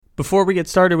Before we get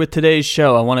started with today's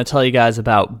show, I want to tell you guys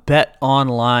about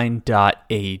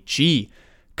betonline.ag.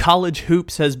 College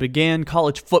hoops has began,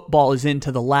 college football is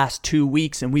into the last 2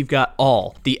 weeks, and we've got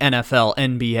all the NFL,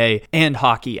 NBA, and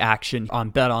hockey action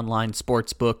on BetOnline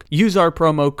Sportsbook. Use our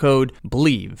promo code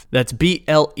BLEAV, that's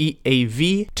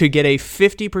BLEAV, to get a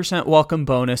 50% welcome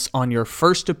bonus on your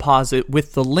first deposit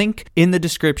with the link in the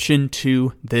description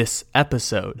to this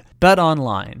episode.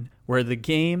 BetOnline, where the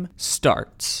game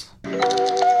starts.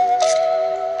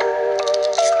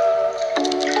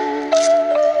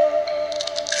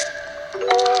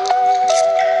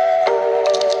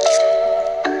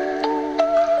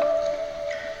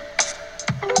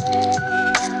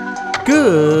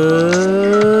 Good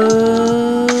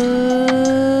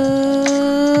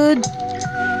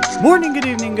morning, good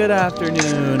evening, good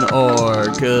afternoon, or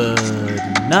good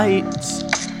night.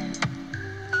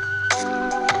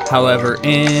 However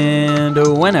and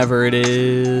whenever it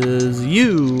is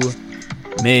you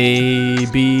may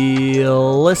be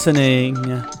listening,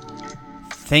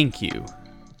 thank you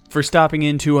for stopping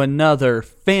into another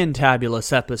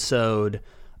fantabulous episode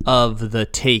of the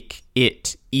Take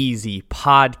It Easy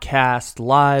podcast,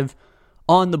 live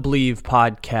on the Believe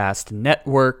Podcast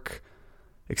Network.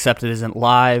 Except it isn't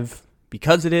live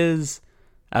because it is,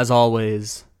 as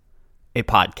always, a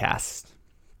podcast.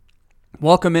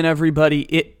 Welcome in, everybody.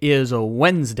 It is a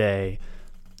Wednesday,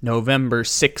 November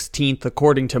 16th,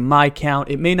 according to my count.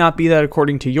 It may not be that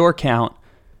according to your count,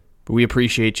 but we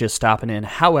appreciate you stopping in,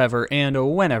 however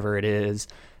and whenever it is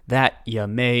that you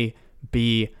may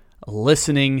be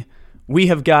listening. We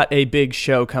have got a big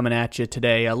show coming at you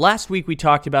today. Last week we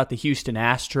talked about the Houston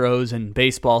Astros and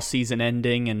baseball season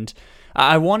ending, and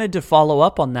I wanted to follow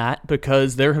up on that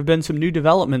because there have been some new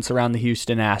developments around the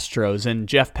Houston Astros, and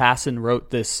Jeff Passan wrote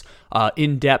this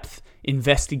in-depth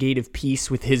investigative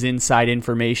piece with his inside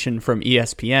information from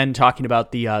ESPN talking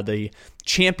about the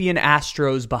champion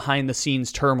Astros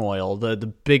behind-the-scenes turmoil. The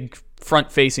big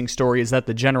front-facing story is that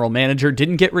the general manager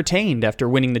didn't get retained after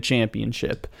winning the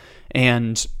championship,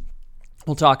 and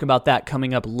we'll talk about that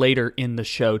coming up later in the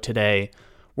show today.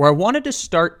 Where I wanted to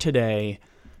start today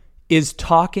is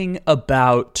talking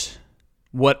about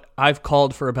what I've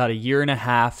called for about a year and a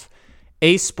half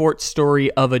a sports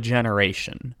story of a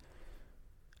generation.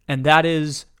 And that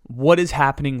is what is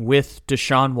happening with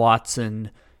Deshaun Watson,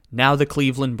 now the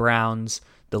Cleveland Browns,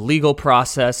 the legal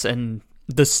process, and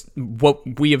this,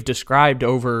 what we have described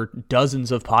over dozens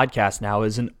of podcasts now,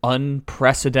 is an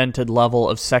unprecedented level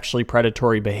of sexually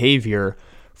predatory behavior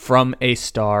from a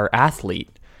star athlete.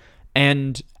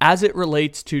 And as it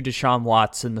relates to Deshaun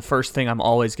Watson, the first thing I'm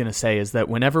always going to say is that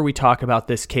whenever we talk about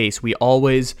this case, we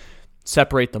always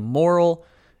separate the moral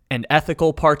and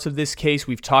ethical parts of this case.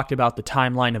 We've talked about the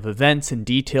timeline of events and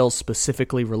details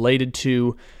specifically related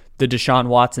to the Deshaun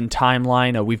Watson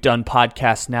timeline. We've done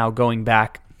podcasts now going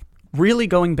back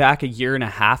a year and a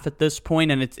half at this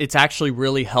point, and it's actually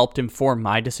really helped inform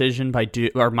my decision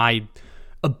my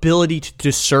ability to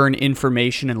discern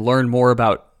information and learn more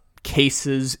about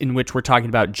cases in which we're talking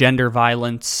about gender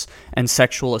violence and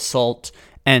sexual assault,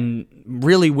 and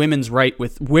really women's rights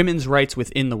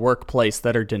within the workplace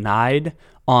that are denied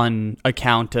on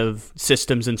account of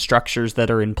systems and structures that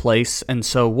are in place. And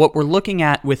so what we're looking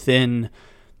at within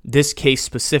this case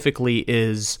specifically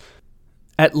is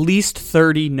at least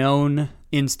 30 known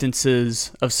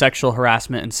instances of sexual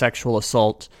harassment and sexual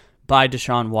assault by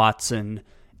Deshaun Watson,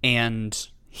 and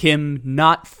him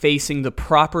not facing the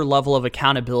proper level of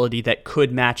accountability that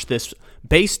could match this,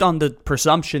 based on the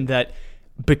presumption that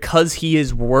because he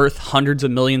is worth hundreds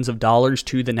of millions of dollars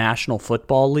to the National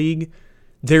Football League,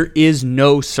 there is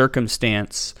no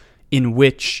circumstance in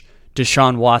which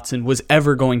Deshaun Watson was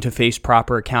ever going to face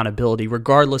proper accountability,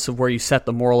 regardless of where you set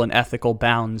the moral and ethical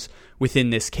bounds within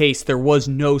this case. There was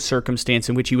no circumstance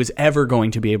in which he was ever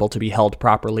going to be able to be held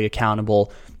properly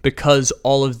accountable, because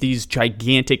all of these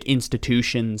gigantic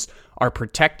institutions are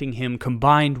protecting him,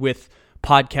 combined with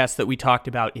podcasts that we talked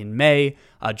about in May.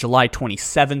 July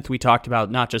 27th, we talked about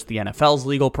not just the NFL's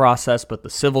legal process, but the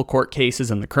civil court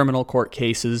cases and the criminal court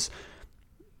cases.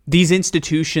 These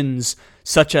institutions,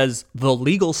 such as the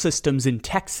legal systems in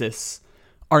Texas,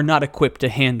 are not equipped to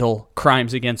handle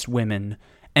crimes against women.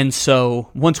 And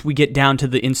so once we get down to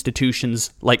the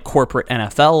institutions like corporate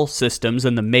NFL systems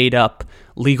and the made-up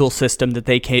legal system that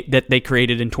they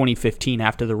created in 2015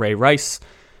 after the Ray Rice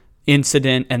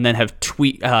incident, and then have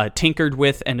tinkered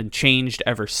with and changed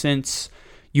ever since,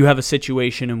 you have a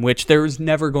situation in which there is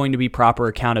never going to be proper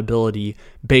accountability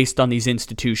based on these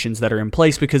institutions that are in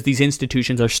place, because these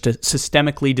institutions are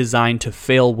systemically designed to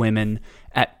fail women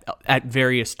at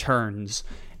various turns.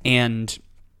 And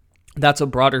That's a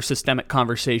broader systemic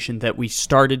conversation that we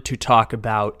started to talk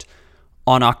about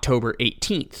on October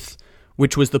 18th,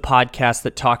 which was the podcast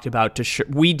that talked about,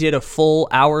 we did a full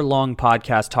hour-long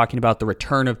podcast talking about the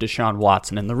return of Deshaun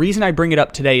Watson. And the reason I bring it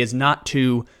up today is not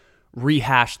to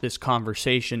rehash this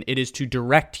conversation. It is to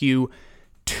direct you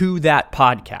to that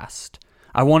podcast.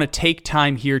 I want to take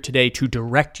time here today to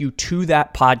direct you to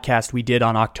that podcast we did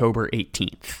on October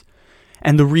 18th.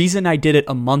 And the reason I did it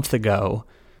a month ago,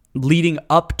 leading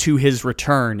up to his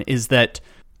return, is that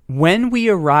when we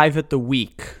arrive at the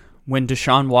week when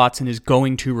Deshaun Watson is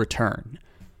going to return,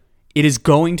 it is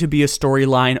going to be a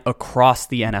storyline across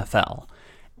the NFL.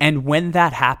 And when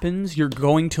that happens, you're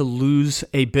going to lose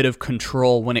a bit of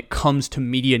control when it comes to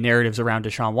media narratives around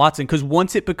Deshaun Watson, because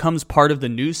once it becomes part of the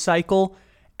news cycle,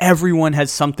 everyone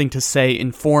has something to say,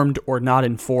 informed or not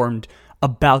informed,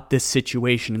 about this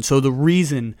situation. And so the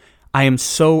reason I am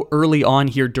so early on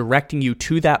here directing you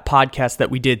to that podcast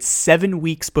that we did 7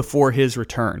 weeks before his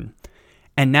return,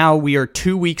 and now we are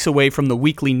 2 weeks away from the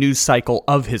weekly news cycle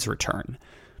of his return.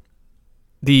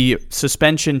 The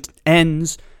suspension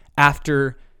ends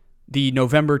after the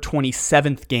November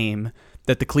 27th game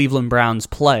that the Cleveland Browns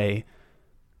play.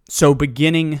 So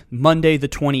beginning Monday the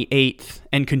 28th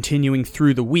and continuing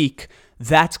through the week,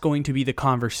 that's going to be the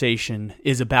conversation,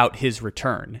 is about his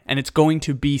return. And it's going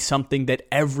to be something that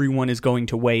everyone is going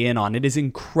to weigh in on. It is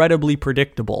incredibly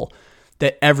predictable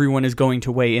that everyone is going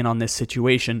to weigh in on this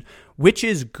situation, which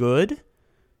is good.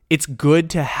 It's good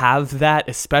to have that,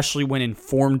 especially when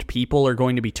informed people are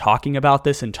going to be talking about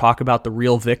this and talk about the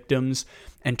real victims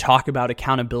and talk about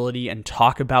accountability and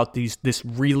talk about this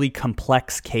really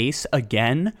complex case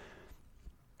again.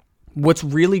 What's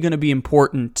really going to be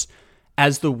important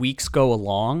as the weeks go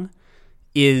along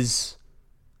is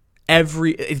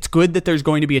it's good that there's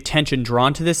going to be attention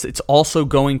drawn to this. It's also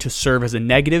going to serve as a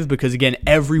negative because, again,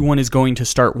 everyone is going to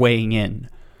start weighing in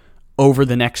over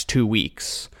the next 2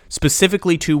 weeks.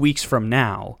 Specifically 2 weeks from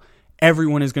now,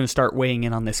 everyone is going to start weighing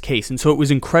in on this case. And so it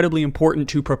was incredibly important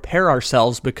to prepare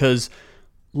ourselves because,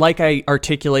 like I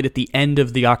articulated at the end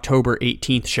of the October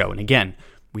 18th show, and again,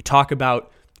 we talk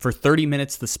about for 30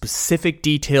 minutes the specific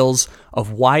details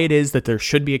of why it is that there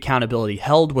should be accountability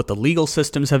held, what the legal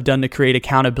systems have done to create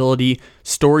accountability,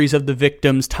 stories of the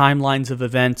victims, timelines of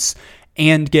events,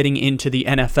 and getting into the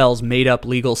NFL's made-up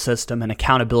legal system and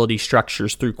accountability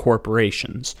structures through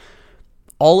corporations.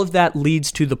 All of that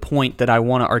leads to the point that I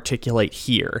want to articulate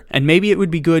here. And maybe it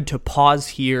would be good to pause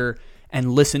here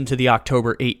and listen to the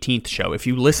October 18th show. If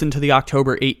you listened to the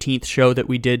October 18th show that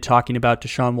we did talking about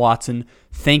Deshaun Watson,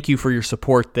 thank you for your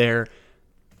support there.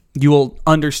 You will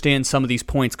understand some of these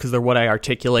points because they're what I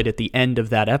articulate at the end of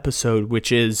that episode,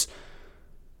 which is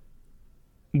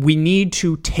we need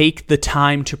to take the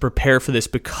time to prepare for this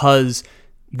because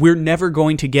we're never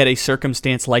going to get a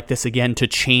circumstance like this again to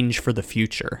change for the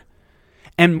future.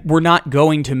 And we're not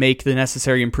going to make the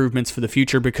necessary improvements for the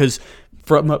future because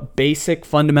from a basic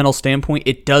fundamental standpoint,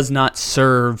 it does not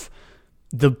serve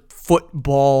the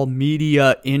football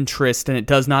media interest and it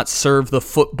does not serve the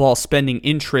football spending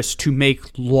interest to make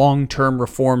long-term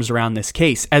reforms around this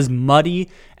case. As muddy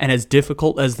and as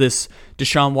difficult as this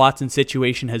Deshaun Watson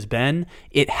situation has been,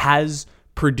 it has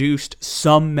produced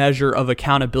some measure of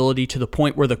accountability to the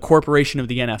point where the corporation of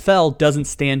the NFL doesn't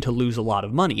stand to lose a lot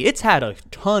of money. It's had a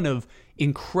ton of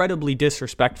incredibly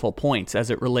disrespectful points as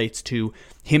it relates to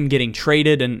him getting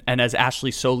traded and as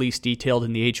Ashley Solis detailed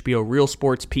in the HBO Real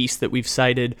Sports piece that we've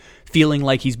cited, feeling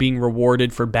like he's being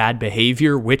rewarded for bad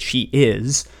behavior, which he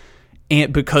is,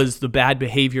 and because the bad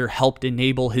behavior helped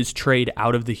enable his trade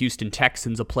out of the Houston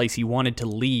Texans, a place he wanted to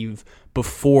leave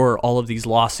before all of these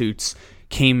lawsuits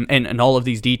came and all of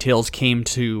these details came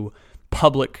to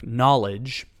public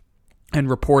knowledge. And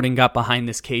reporting got behind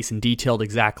this case and detailed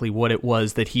exactly what it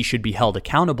was that he should be held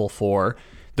accountable for,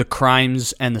 the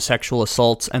crimes and the sexual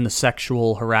assaults and the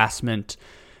sexual harassment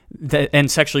and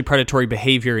sexually predatory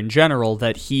behavior in general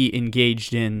that he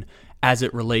engaged in as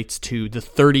it relates to the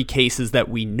 30 cases that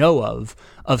we know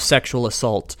of sexual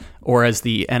assault, or as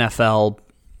the NFL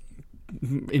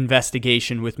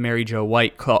investigation with Mary Jo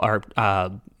White, I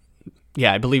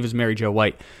believe it was Mary Jo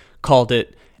White, called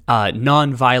it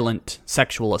nonviolent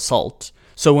sexual assault.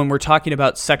 So when we're talking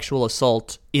about sexual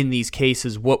assault in these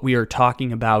cases, what we are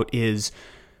talking about is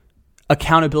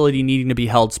accountability needing to be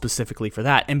held specifically for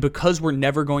that. And because we're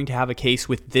never going to have a case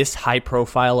with this high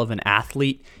profile of an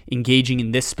athlete engaging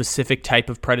in this specific type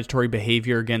of predatory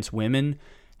behavior against women,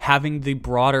 having the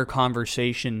broader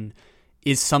conversation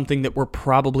is something that we're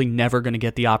probably never going to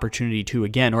get the opportunity to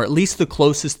again, or at least the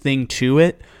closest thing to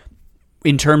it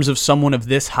in terms of someone of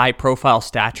this high-profile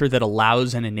stature that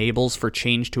allows and enables for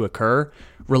change to occur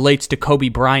relates to Kobe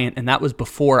Bryant, and that was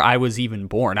before I was even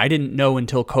born. I didn't know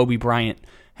until Kobe Bryant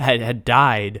had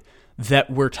died that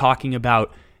we're talking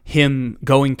about him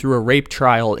going through a rape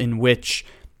trial in which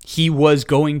he was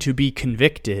going to be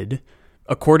convicted.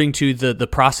 According to the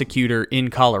prosecutor in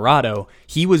Colorado,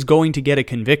 he was going to get a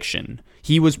conviction.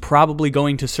 He was probably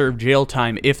going to serve jail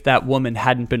time if that woman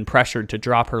hadn't been pressured to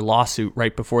drop her lawsuit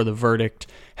right before the verdict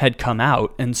had come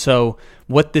out. And so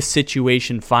what this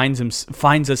situation finds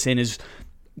us in is,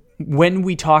 when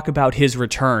we talk about his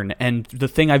return, and the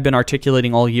thing I've been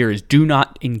articulating all year is, do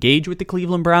not engage with the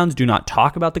Cleveland Browns, do not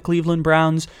talk about the Cleveland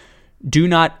Browns,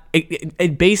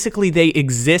 basically they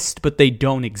exist, but they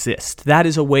don't exist. That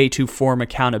is a way to form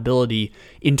accountability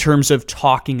in terms of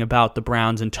talking about the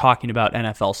Browns and talking about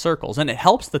NFL circles. And it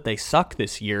helps that they suck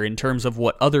this year in terms of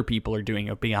what other people are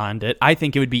doing beyond it. I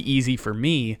think it would be easy for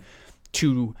me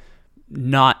to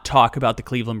not talk about the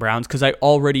Cleveland Browns because I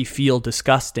already feel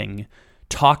disgusting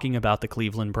talking about the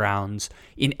Cleveland Browns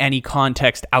in any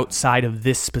context outside of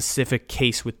this specific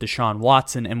case with Deshaun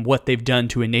Watson and what they've done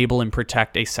to enable and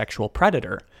protect a sexual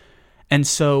predator. And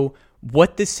so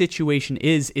what this situation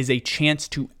is a chance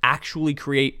to actually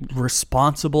create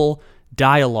responsible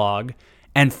dialogue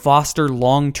and foster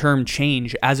long-term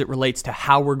change as it relates to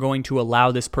how we're going to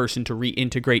allow this person to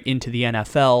reintegrate into the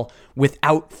NFL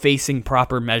without facing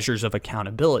proper measures of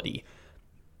accountability.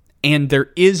 And there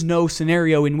is no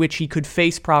scenario in which he could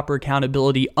face proper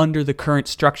accountability under the current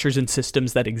structures and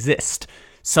systems that exist.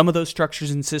 Some of those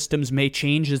structures and systems may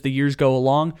change as the years go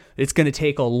along. It's going to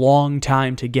take a long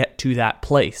time to get to that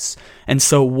place. And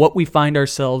so what we find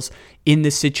ourselves in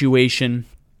this situation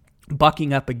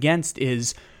bucking up against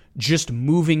is just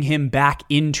moving him back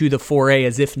into the foray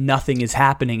as if nothing is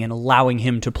happening and allowing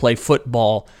him to play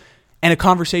football, and a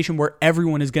conversation where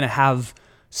everyone is going to have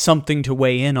something to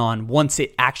weigh in on once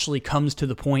it actually comes to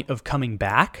the point of coming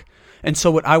back. And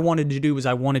so what I wanted to do was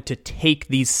I wanted to take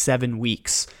these 7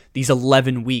 weeks, these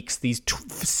 11 weeks, these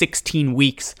 16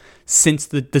 weeks since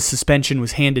the suspension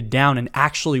was handed down, and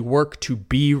actually work to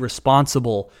be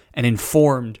responsible and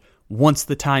informed once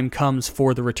the time comes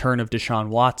for the return of Deshaun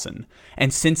Watson.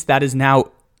 And since that is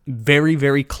now very,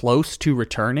 very close to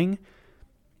returning,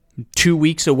 2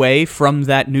 weeks away from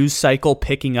that news cycle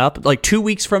picking up, like 2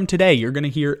 weeks from today, you're going to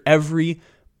hear every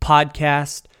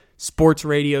podcast, sports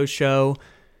radio show,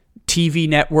 TV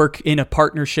network in a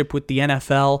partnership with the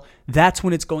NFL. That's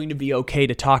when it's going to be okay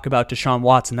to talk about Deshaun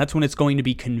Watson. That's when it's going to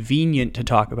be convenient to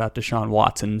talk about Deshaun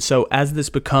Watson. So as this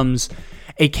becomes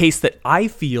a case that I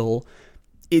feel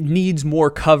it needs more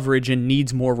coverage and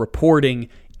needs more reporting,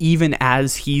 even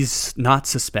as he's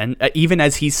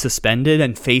suspended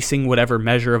and facing whatever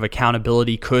measure of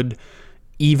accountability could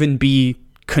even be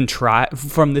contrived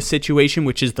from the situation,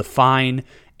 which is the fine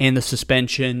and the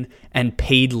suspension and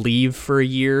paid leave for a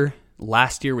year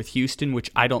last year with Houston,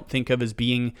 which I don't think of as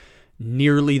being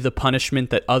nearly the punishment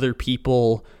that other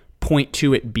people point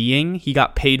to it being. He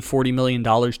got paid $40 million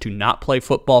to not play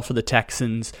football for the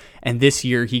Texans, and this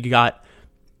year he got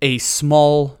a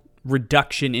small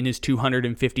reduction in his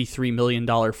 $253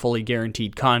 million fully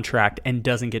guaranteed contract and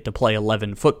doesn't get to play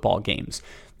 11 football games.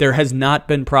 There has not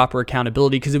been proper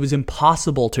accountability because it was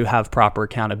impossible to have proper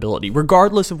accountability,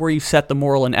 regardless of where you set the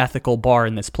moral and ethical bar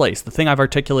in this place. The thing I've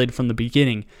articulated from the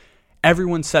beginning,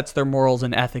 everyone sets their morals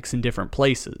and ethics in different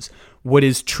places. What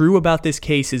is true about this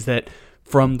case is that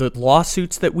from the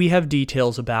lawsuits that we have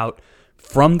details about,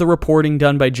 from the reporting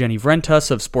done by Jenny Vrentas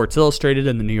of Sports Illustrated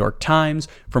and the New York Times,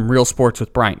 from Real Sports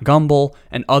with Bryant Gumbel,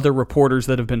 and other reporters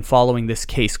that have been following this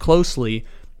case closely,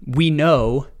 we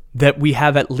know that we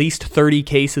have at least 30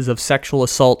 cases of sexual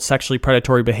assault, sexually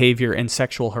predatory behavior, and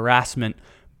sexual harassment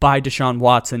by Deshaun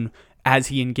Watson as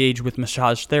he engaged with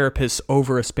massage therapists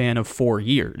over a span of 4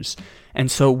 years.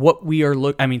 And so what we are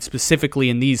specifically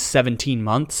in these 17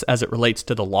 months, as it relates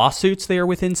to the lawsuits, they are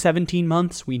within 17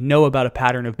 months. We know about a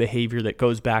pattern of behavior that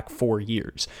goes back 4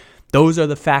 years. Those are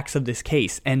the facts of this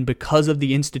case. And because of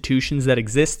the institutions that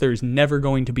exist, there's never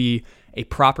going to be a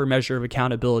proper measure of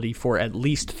accountability for at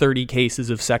least 30 cases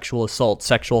of sexual assault,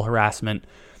 sexual harassment,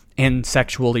 and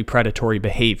sexually predatory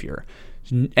behavior.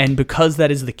 And because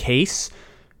that is the case,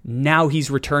 now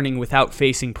he's returning without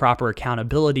facing proper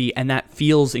accountability, and that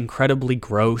feels incredibly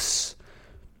gross.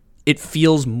 It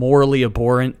feels morally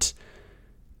abhorrent,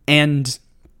 and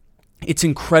it's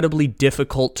incredibly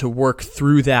difficult to work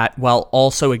through that while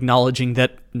also acknowledging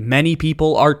that many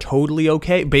people are totally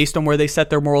okay, based on where they set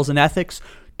their morals and ethics,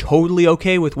 totally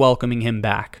okay with welcoming him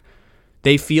back.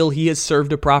 They feel he has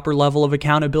served a proper level of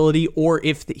accountability, or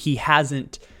if he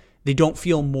hasn't, they don't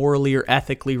feel morally or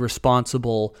ethically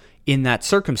responsible in that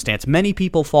circumstance. Many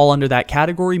people fall under that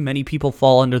category. Many people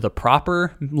fall under the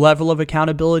proper level of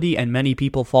accountability, and many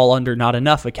people fall under not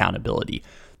enough accountability.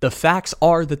 The facts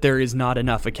are that there is not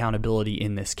enough accountability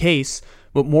in this case,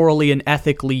 but morally and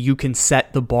ethically, you can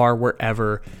set the bar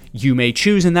wherever you may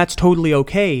choose, and that's totally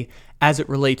okay as it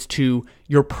relates to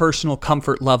your personal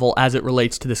comfort level, as it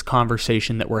relates to this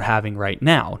conversation that we're having right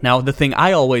now. Now, the thing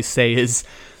I always say is,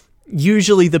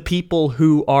 usually the people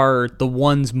who are the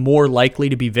ones more likely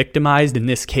to be victimized, in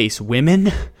this case,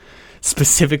 women,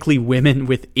 specifically women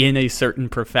within a certain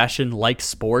profession like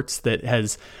sports that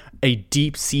has a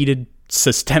deep-seated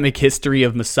systemic history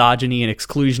of misogyny and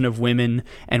exclusion of women,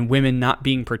 and women not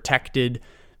being protected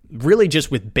really just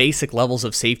with basic levels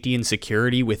of safety and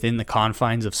security within the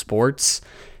confines of sports.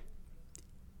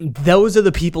 Those are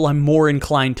the people I'm more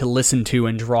inclined to listen to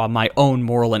and draw my own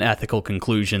moral and ethical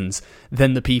conclusions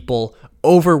than the people,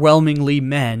 overwhelmingly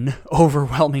men,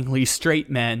 overwhelmingly straight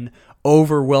men,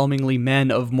 overwhelmingly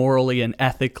men of morally and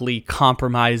ethically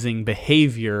compromising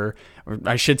behavior, or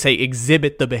I should say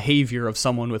exhibit the behavior of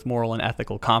someone with moral and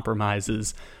ethical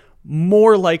compromises,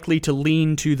 more likely to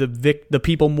lean to the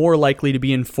people more likely to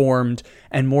be informed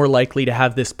and more likely to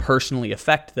have this personally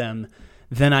affect them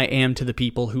than I am to the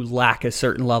people who lack a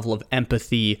certain level of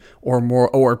empathy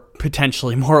or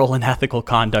potentially moral and ethical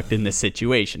conduct in this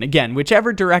situation. Again,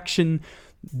 whichever direction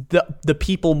the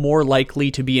people more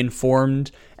likely to be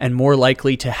informed and more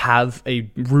likely to have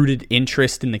a rooted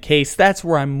interest in the case, that's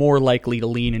where I'm more likely to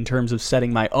lean in terms of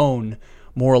setting my own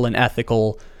moral and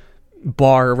ethical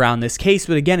bar around this case.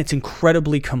 But again, it's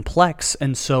incredibly complex.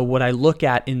 And so what I look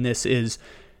at in this is,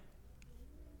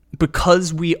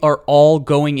 because we are all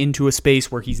going into a space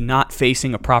where he's not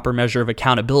facing a proper measure of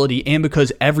accountability, and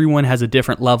because everyone has a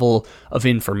different level of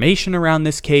information around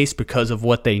this case because of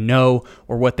what they know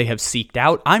or what they have seeked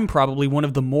out, I'm probably one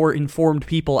of the more informed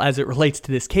people as it relates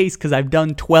to this case because I've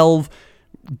done 12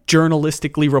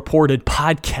 journalistically reported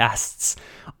podcasts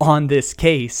on this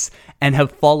case and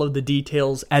have followed the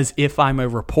details as if I'm a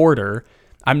reporter.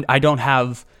 I don't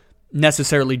have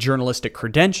necessarily journalistic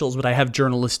credentials, but I have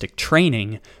journalistic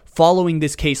training. Following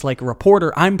this case like a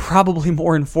reporter, I'm probably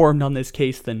more informed on this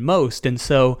case than most. And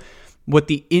so what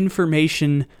the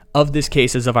information of this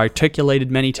case, as I've articulated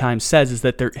many times, says is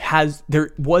that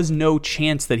there was no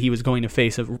chance that he was going to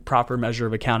face a proper measure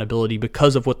of accountability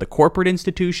because of what the corporate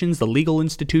institutions, the legal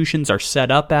institutions are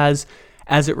set up as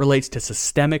it relates to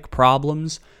systemic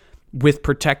problems with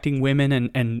protecting women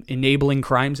and enabling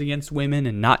crimes against women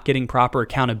and not getting proper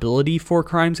accountability for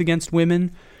crimes against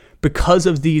women. Because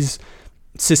of these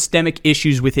systemic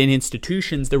issues within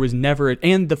institutions, there was never,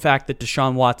 and the fact that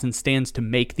Deshaun Watson stands to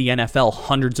make the NFL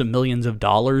hundreds of millions of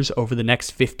dollars over the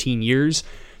next 15 years,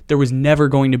 there was never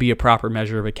going to be a proper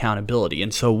measure of accountability.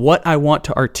 And so what I want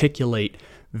to articulate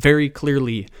very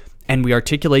clearly, and we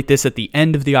articulate this at the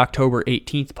end of the October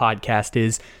 18th podcast,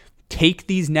 is take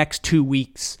these next 2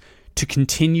 weeks to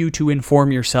continue to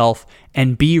inform yourself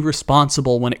and be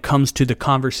responsible when it comes to the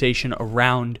conversation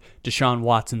around Deshaun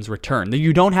Watson's return.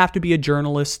 You don't have to be a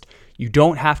journalist. You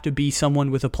don't have to be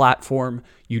someone with a platform.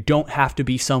 You don't have to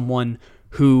be someone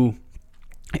who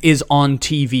is on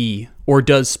TV or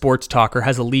does sports talk or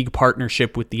has a league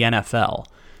partnership with the NFL.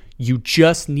 You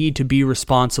just need to be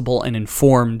responsible and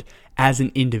informed as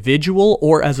an individual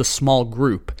or as a small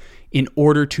group in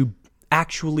order to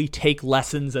actually take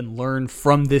lessons and learn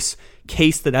from this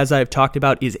case that, as I've talked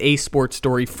about, is a sports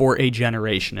story for a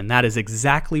generation. And that is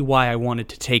exactly why I wanted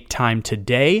to take time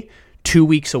today, 2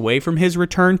 weeks away from his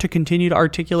return, to continue to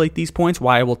articulate these points,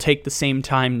 why I will take the same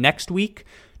time next week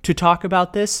to talk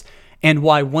about this, and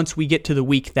why once we get to the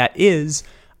week that is,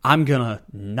 I'm going to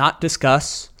not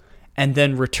discuss and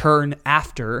then return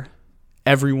after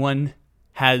everyone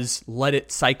has let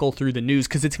it cycle through the news,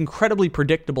 because it's incredibly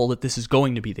predictable that this is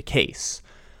going to be the case.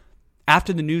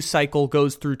 After the news cycle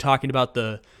goes through talking about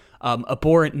the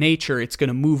abhorrent nature, it's going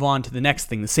to move on to the next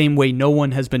thing. The same way no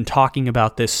one has been talking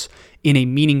about this in a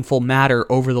meaningful manner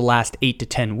over the last 8 to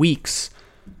 10 weeks.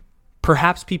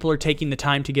 Perhaps people are taking the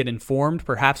time to get informed.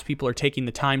 Perhaps people are taking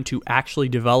the time to actually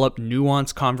develop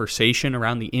nuanced conversation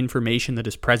around the information that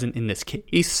is present in this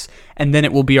case, and then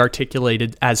it will be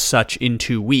articulated as such in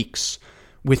 2 weeks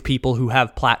with people who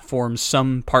have platforms,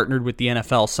 some partnered with the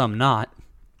NFL, some not.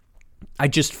 I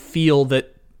just feel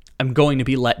that I'm going to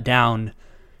be let down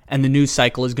and the news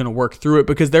cycle is going to work through it,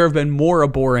 because there have been more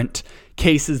abhorrent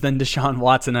cases than Deshaun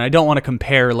Watson. And I don't want to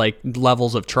compare like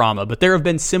levels of trauma, but there have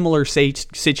been similar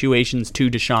situations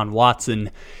to Deshaun Watson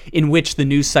in which the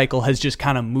news cycle has just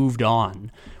kind of moved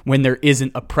on when there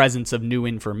isn't a presence of new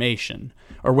information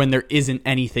or when there isn't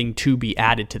anything to be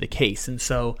added to the case. And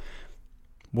so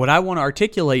what I want to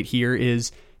articulate here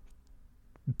is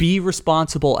be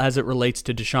responsible as it relates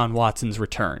to Deshaun Watson's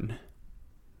return.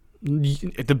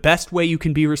 The best way you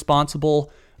can be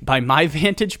responsible, by my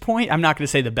vantage point, I'm not going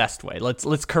to say the best way.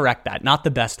 Let's correct that. Not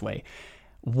the best way.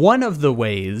 One of the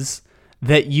ways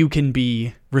that you can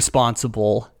be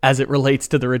responsible as it relates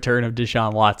to the return of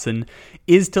Deshaun Watson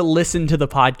is to listen to the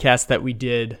podcast that we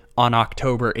did on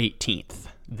October 18th.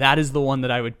 That is the one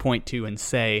that I would point to and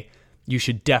say you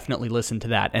should definitely listen to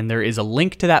that. And there is a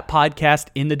link to that podcast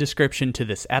in the description to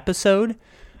this episode.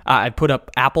 I put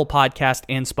up Apple Podcast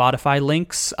and Spotify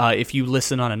links. If you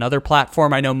listen on another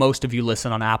platform, I know most of you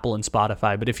listen on Apple and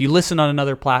Spotify, but if you listen on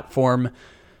another platform,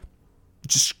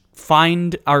 just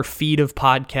find our feed of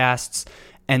podcasts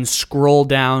and scroll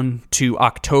down to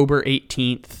October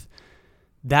 18th.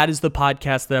 That is the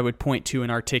podcast that I would point to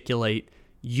and articulate.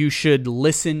 You should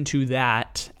listen to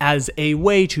that as a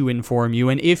way to inform you.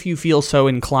 And if you feel so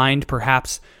inclined,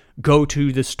 perhaps go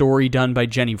to the story done by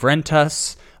Jenny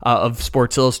Vrentas of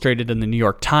Sports Illustrated and the New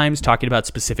York Times, talking about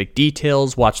specific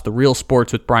details. Watch The Real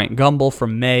Sports with Bryant Gumbel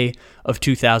from May of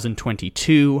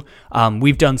 2022.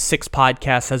 We've done 6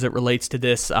 podcasts as it relates to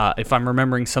this. If I'm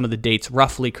remembering some of the dates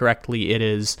roughly correctly, it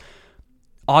is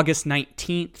August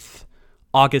 19th,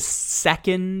 August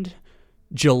 2nd,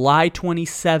 July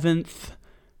 27th,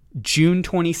 June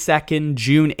 22nd,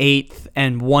 June 8th,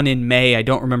 and one in May. I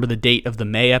don't remember the date of the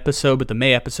May episode, but the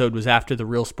May episode was after the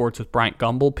Real Sports with Bryant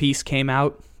Gumbel piece came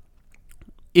out.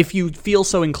 If you feel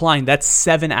so inclined, that's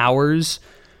 7 hours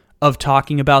of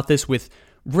talking about this with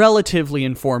relatively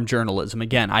informed journalism.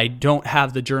 Again, I don't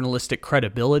have the journalistic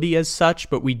credibility as such,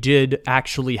 but we did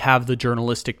actually have the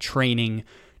journalistic training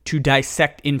to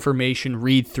dissect information,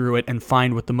 read through it, and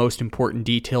find what the most important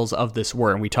details of this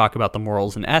were. And we talk about the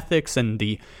morals and ethics and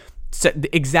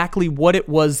exactly what it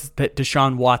was that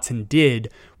Deshaun Watson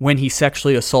did when he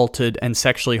sexually assaulted and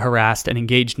sexually harassed and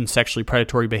engaged in sexually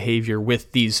predatory behavior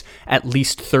with these at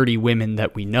least 30 women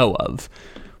that we know of.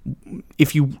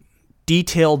 If you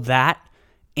detail that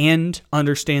and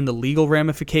understand the legal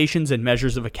ramifications and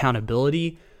measures of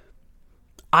accountability,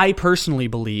 I personally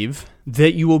believe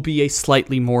that you will be a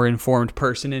slightly more informed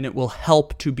person, and it will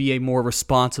help to be a more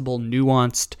responsible,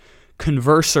 nuanced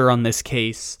converser on this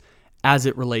case as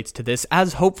it relates to this,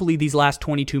 as hopefully these last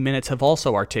 22 minutes have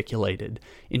also articulated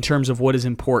in terms of what is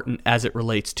important as it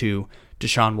relates to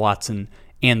Deshaun Watson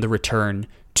and the return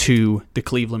to the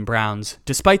Cleveland Browns,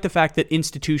 despite the fact that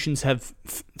institutions have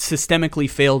systemically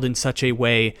failed in such a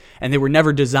way, and they were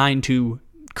never designed to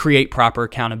create proper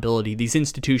accountability. These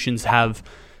institutions have,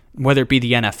 whether it be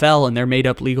the NFL and their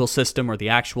made-up legal system or the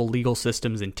actual legal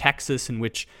systems in Texas, in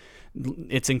which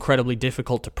it's incredibly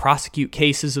difficult to prosecute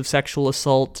cases of sexual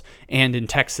assault, and in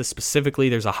Texas specifically,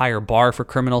 there's a higher bar for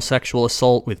criminal sexual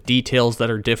assault with details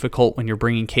that are difficult when you're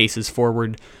bringing cases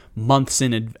forward months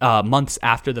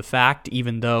after the fact,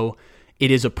 even though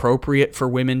it is appropriate for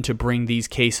women to bring these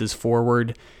cases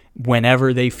forward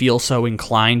whenever they feel so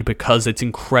inclined, because it's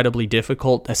incredibly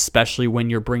difficult, especially when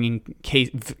you're bringing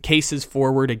cases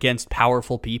forward against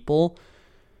powerful people.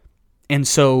 And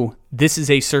so this is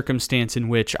a circumstance in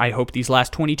which I hope these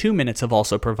last 22 minutes have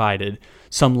also provided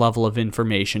some level of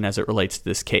information as it relates to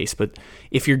this case. But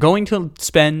if you're going to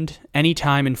spend any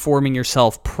time informing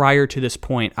yourself prior to this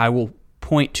point, I will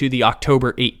point to the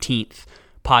October 18th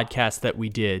podcast that we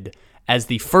did as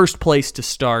the first place to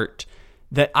start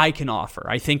that I can offer.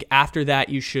 I think after that,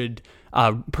 you should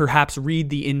perhaps read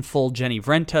the in full Jenny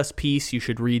Vrentas piece. You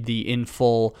should read the in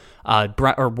full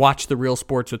or watch the Real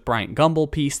Sports with Bryant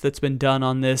Gumbel piece that's been done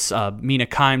on this. Mina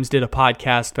Kimes did a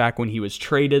podcast back when he was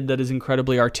traded that is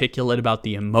incredibly articulate about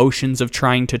the emotions of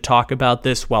trying to talk about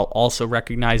this while also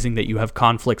recognizing that you have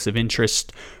conflicts of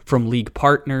interest from league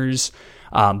partners.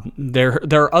 There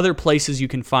are other places you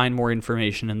can find more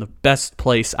information, and the best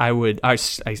place I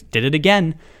did it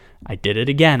again. I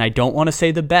don't want to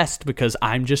say the best because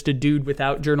I'm just a dude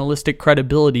without journalistic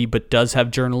credibility but does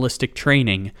have journalistic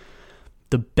training.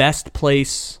 The best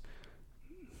place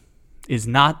is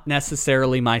not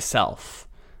necessarily myself.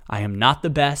 I am not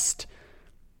the best.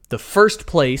 The first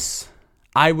place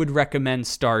I would recommend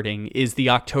starting is the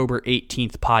October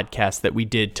 18th podcast that we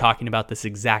did talking about this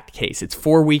exact case. It's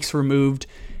 4 weeks removed,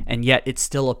 and yet it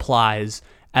still applies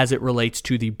as it relates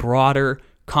to the broader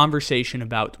conversation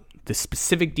about the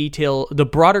specific detail, the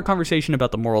broader conversation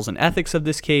about the morals and ethics of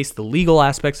this case, the legal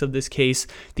aspects of this case,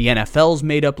 the NFL's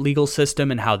made-up legal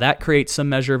system and how that creates some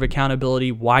measure of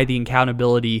accountability, why the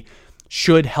accountability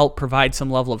should help provide some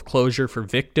level of closure for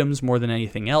victims more than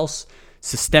anything else,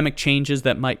 systemic changes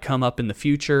that might come up in the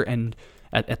future, and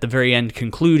at the very end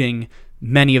concluding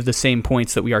many of the same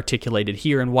points that we articulated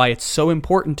here and why it's so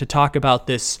important to talk about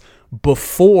this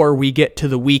before we get to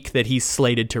the week that he's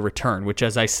slated to return, which,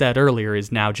 as I said earlier,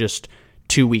 is now just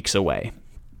 2 weeks away.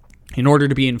 In order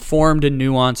to be informed and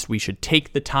nuanced, we should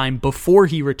take the time before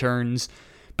he returns,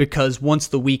 because once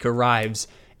the week arrives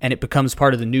and it becomes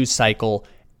part of the news cycle,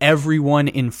 everyone,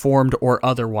 informed or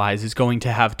otherwise, is going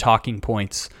to have talking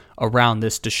points around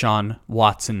this Deshaun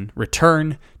Watson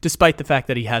return, despite the fact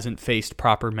that he hasn't faced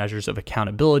proper measures of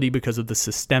accountability because of the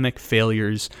systemic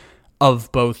failures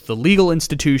of both the legal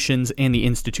institutions and the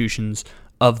institutions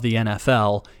of the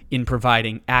NFL in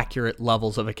providing accurate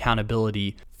levels of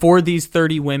accountability for these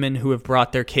 30 women who have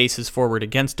brought their cases forward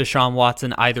against Deshaun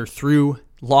Watson, either through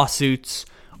lawsuits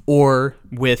or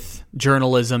with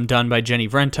journalism done by Jenny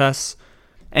Vrentas,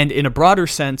 and in a broader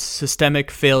sense, systemic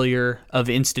failure of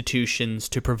institutions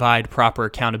to provide proper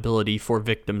accountability for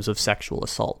victims of sexual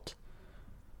assault.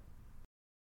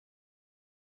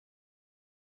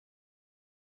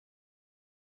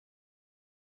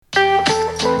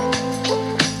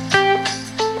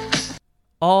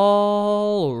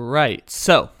 All right,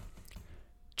 so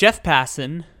Jeff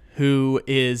Passan, who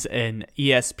is an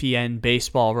ESPN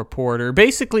baseball reporter,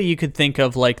 basically you could think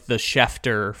of like the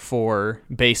Schefter for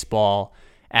baseball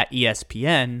at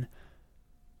ESPN.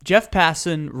 Jeff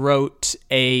Passan wrote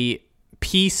a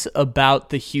piece about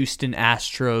the Houston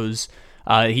Astros.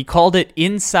 He called it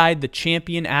Inside the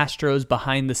Champion Astros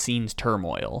Behind the Scenes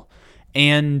Turmoil.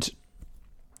 And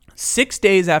 6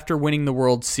 days after winning the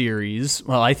World Series,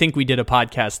 well, I think we did a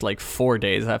podcast like 4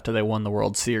 days after they won the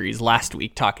World Series last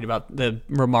week, talking about the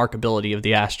remarkability of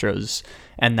the Astros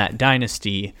and that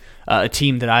dynasty, a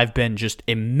team that I've been just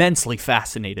immensely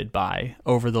fascinated by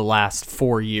over the last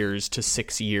 4 years to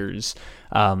 6 years,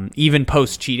 even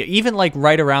post-cheating, even like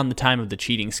right around the time of the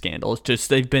cheating scandal. It's just,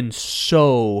 they've been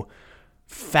so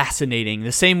fascinating.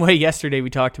 The same way yesterday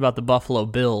we talked about the Buffalo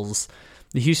Bills,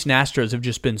 the Houston Astros have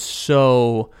just been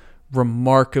so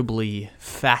remarkably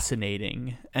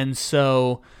fascinating. And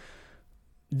so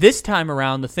this time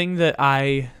around, the thing that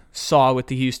I saw with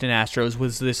the Houston Astros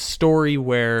was this story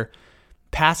where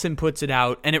Passan puts it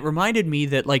out, and it reminded me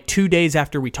that like 2 days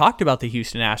after we talked about the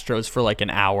Houston Astros for like an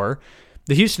hour,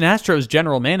 the Houston Astros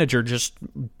general manager just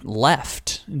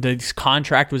left. The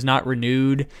contract was not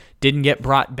renewed, didn't get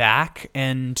brought back,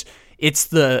 and it's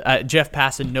the, Jeff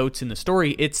Passan notes in the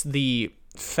story, it's the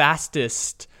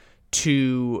fastest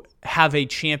to have a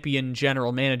champion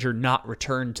general manager not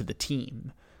return to the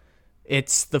team.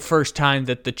 It's the first time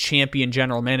that the champion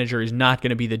general manager is not going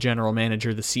to be the general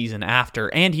manager the season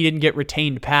after, and he didn't get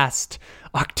retained past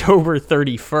October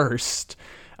 31st.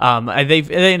 They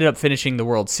ended up finishing the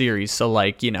World Series, so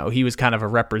like, you know, he was kind of a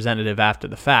representative after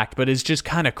the fact, but it's just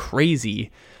kind of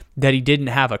crazy that he didn't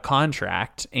have a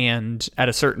contract, and at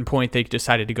a certain point they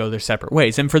decided to go their separate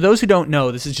ways. And for those who don't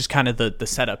know, this is just kind of the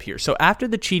setup here. So after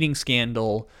the cheating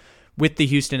scandal with the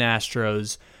Houston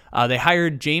Astros, they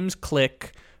hired James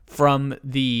Click from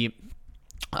the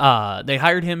Tampa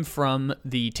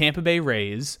Bay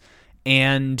Rays,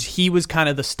 and he was kind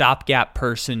of the stopgap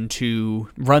person to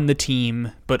run the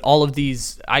team. But all of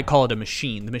these, I call it a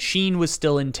machine. The machine was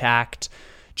still intact.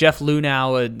 Jeff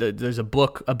Lunau, there's a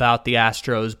book about the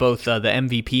Astros, both the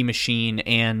MVP Machine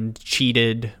and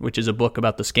Cheated, which is a book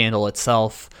about the scandal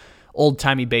itself,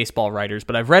 old-timey baseball writers.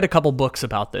 But I've read a couple books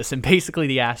about this, and basically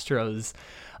the Astros,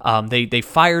 they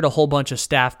fired a whole bunch of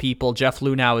staff people. Jeff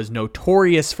Lunau is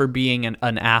notorious for being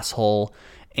an asshole,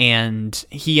 and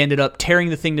he ended up tearing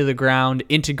the thing to the ground,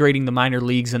 integrating the minor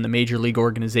leagues and the major league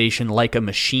organization like a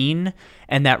machine,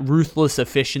 and that ruthless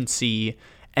efficiency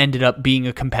ended up being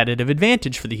a competitive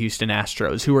advantage for the Houston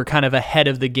Astros, who were kind of ahead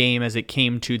of the game as it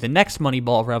came to the next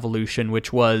Moneyball revolution,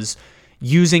 which was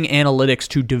using analytics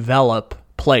to develop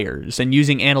players and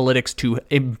using analytics to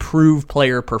improve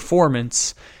player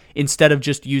performance instead of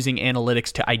just using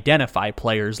analytics to identify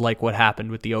players, like what happened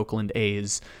with the Oakland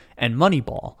A's and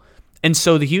Moneyball. And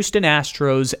so the Houston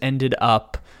Astros ended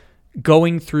up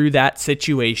going through that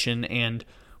situation, and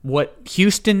what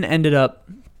Houston ended up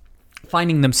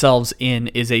finding themselves in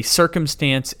is a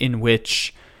circumstance in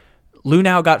which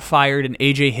Lunau got fired and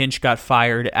A.J. Hinch got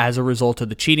fired as a result of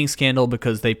the cheating scandal,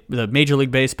 because the Major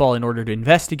League Baseball, in order to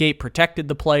investigate, protected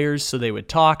the players so they would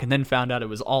talk, and then found out it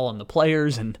was all on the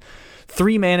players, and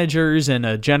 3 managers and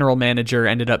a general manager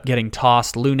ended up getting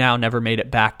tossed. Lunau never made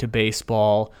it back to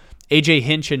baseball. A.J.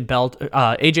 Hinch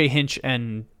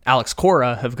and Alex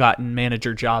Cora have gotten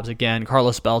manager jobs again.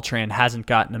 Carlos Beltran hasn't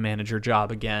gotten a manager job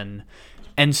again.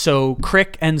 And so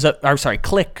Click ends up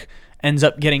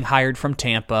getting hired from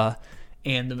Tampa,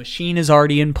 and the machine is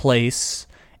already in place,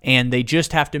 and they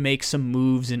just have to make some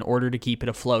moves in order to keep it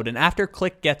afloat. And after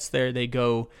Click gets there, they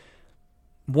go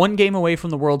 1 game away from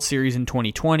the World Series in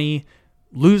 2020,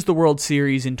 lose the World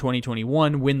Series in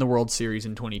 2021, win the World Series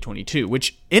in 2022,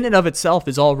 which in and of itself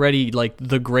is already like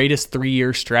the greatest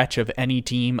 3-year stretch of any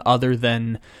team other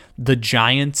than the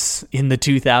Giants in the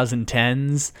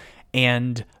 2010s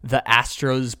and the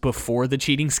Astros before the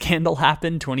cheating scandal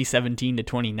happened, 2017 to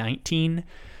 2019.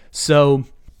 So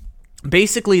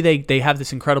basically, they have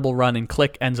this incredible run, and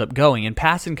Click ends up going. And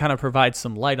Passan kind of provides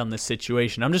some light on this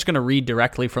situation. I'm just going to read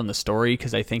directly from the story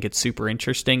because I think it's super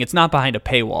interesting. It's not behind a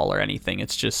paywall or anything.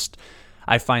 It's just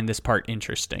I find this part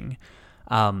interesting.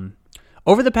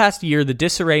 Over the past year, the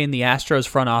disarray in the Astros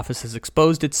front office has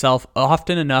exposed itself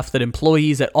often enough that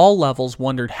employees at all levels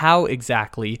wondered how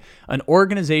exactly an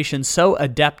organization so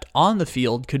adept on the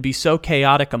field could be so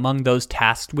chaotic among those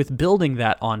tasked with building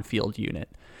that on-field unit.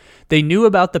 They knew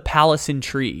about the palace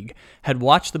intrigue, had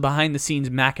watched the behind-the-scenes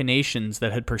machinations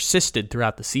that had persisted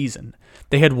throughout the season.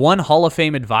 They had one Hall of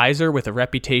Fame advisor with a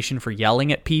reputation for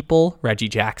yelling at people, Reggie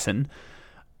Jackson.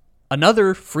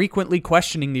 Another frequently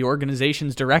questioning the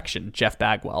organization's direction, Jeff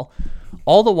Bagwell.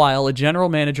 All the while, a general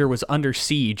manager was under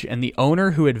siege, and the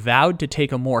owner, who had vowed to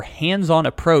take a more hands-on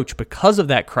approach because of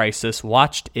that crisis,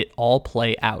 watched it all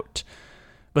play out.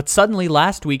 But suddenly,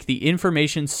 last week, the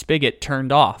information spigot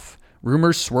turned off.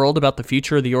 Rumors swirled about the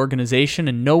future of the organization,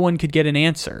 and no one could get an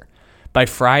answer. By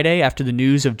Friday, after the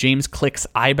news of James Click's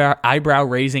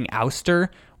eyebrow-raising ouster,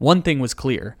 one thing was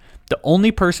clear. The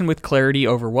only person with clarity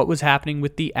over what was happening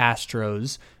with the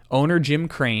Astros, owner Jim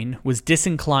Crane, was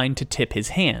disinclined to tip his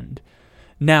hand.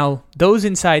 Now, those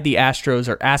inside the Astros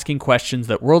are asking questions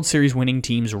that World Series winning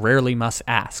teams rarely must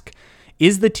ask.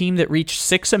 Is the team that reached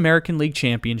 6 American League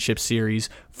Championship Series,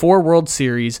 4 World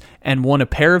Series, and won a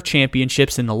pair of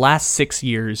championships in the last 6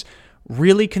 years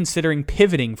really considering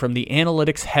pivoting from the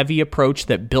analytics-heavy approach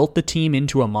that built the team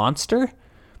into a monster?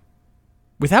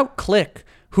 Without Click,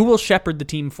 who will shepherd the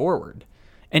team forward?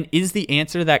 And is the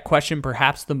answer to that question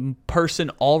perhaps the person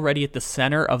already at the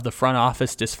center of the front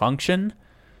office dysfunction?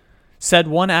 Said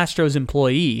one Astros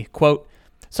employee, quote,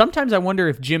 "Sometimes I wonder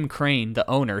if Jim Crane, the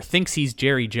owner, thinks he's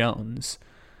Jerry Jones,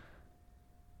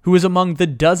 who is among the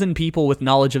dozen people with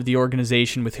knowledge of the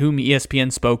organization with whom ESPN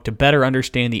spoke to better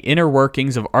understand the inner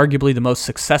workings of arguably the most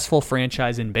successful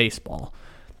franchise in baseball.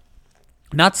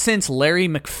 Not since Larry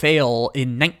McPhail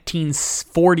in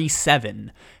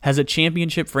 1947 has a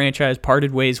championship franchise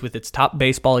parted ways with its top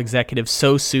baseball executive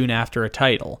so soon after a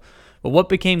title. But what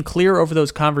became clear over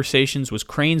those conversations was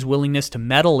Crane's willingness to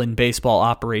meddle in baseball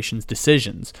operations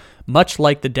decisions, much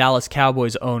like the Dallas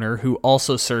Cowboys owner who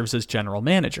also serves as general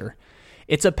manager.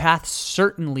 It's a path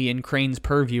certainly in Crane's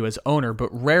purview as owner, but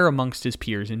rare amongst his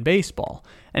peers in baseball,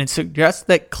 and it suggests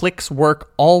that Click's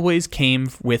work always came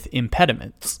with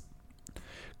impediments.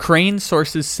 Crane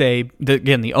sources say,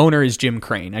 again, the owner is Jim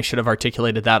Crane. I should have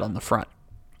articulated that on the front.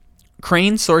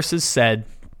 Crane sources said,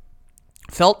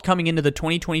 felt coming into the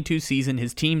 2022 season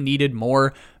his team needed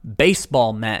more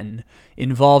baseball men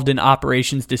involved in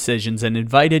operations decisions and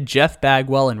invited Jeff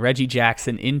Bagwell and Reggie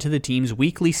Jackson into the team's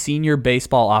weekly senior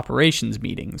baseball operations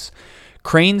meetings.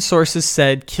 Crane sources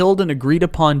said killed an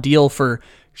agreed-upon deal for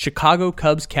Chicago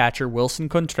Cubs catcher Wilson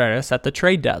Contreras at the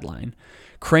trade deadline.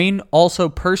 Crane also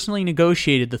personally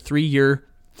negotiated the 3-year,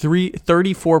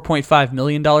 $34.5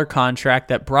 million contract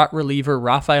that brought reliever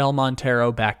Rafael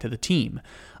Montero back to the team,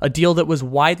 a deal that was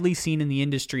widely seen in the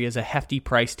industry as a hefty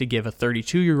price to give a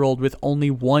 32-year-old with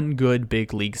only one good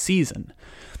big league season.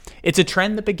 It's a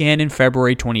trend that began in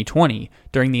February 2020,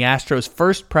 during the Astros'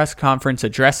 first press conference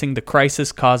addressing the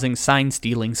crisis-causing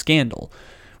sign-stealing scandal,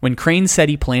 when Crane said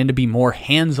he planned to be more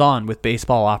hands-on with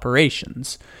baseball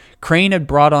operations. Crane had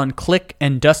brought on Click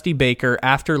and Dusty Baker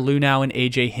after Luhnow and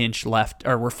A.J. Hinch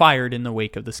were fired in the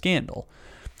wake of the scandal.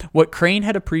 What Crane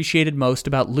had appreciated most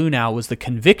about Luhnow was the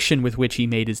conviction with which he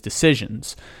made his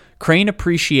decisions. Crane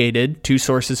appreciated, 2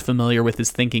 sources familiar with his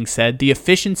thinking said, the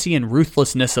efficiency and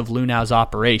ruthlessness of Luhnow's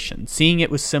operation, seeing it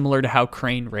was similar to how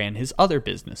Crane ran his other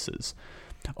businesses.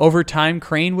 Over time,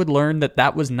 Crane would learn that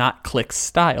that was not Click's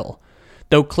style.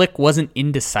 Though Click wasn't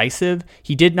indecisive,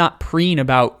 he did not preen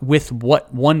about with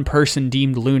what one person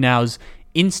deemed Luhnow's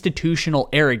institutional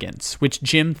arrogance, which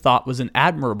Jim thought was an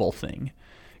admirable thing.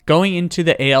 Going into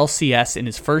the ALCS in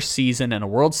his first season and a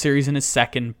World Series in his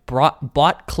second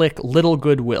bought Click little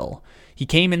goodwill. He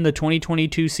came in the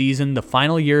 2022 season, the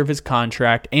final year of his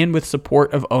contract, and with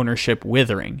support of ownership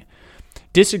withering.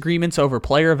 Disagreements over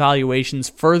player evaluations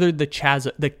furthered the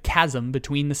chasm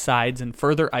between the sides and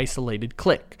further isolated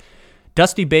Click.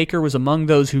 Dusty Baker was among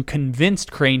those who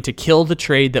convinced Crane to kill the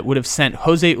trade that would have sent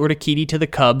Jose Urquidy to the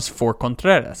Cubs for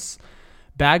Contreras.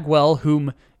 Bagwell,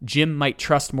 whom Jim might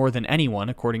trust more than anyone,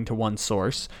 according to one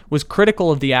source, was critical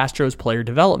of the Astros player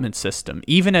development system,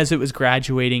 even as it was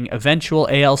graduating eventual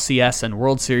ALCS and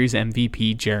World Series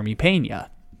MVP Jeremy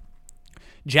Pena.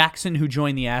 Jackson, who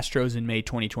joined the Astros in May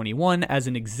 2021 as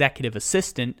an executive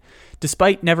assistant,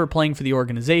 despite never playing for the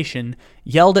organization,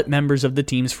 yelled at members of the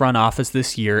team's front office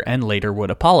this year and later would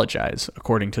apologize,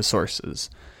 according to sources.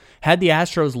 Had the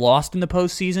Astros lost in the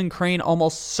postseason, Crane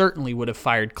almost certainly would have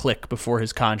fired Click before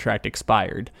his contract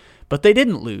expired. But they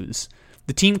didn't lose.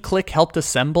 The team Click helped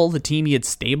assemble, the team he had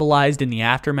stabilized in the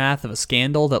aftermath of a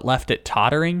scandal that left it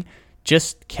tottering,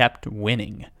 just kept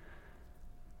winning.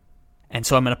 And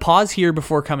so I'm going to pause here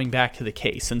before coming back to the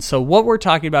case. And so what we're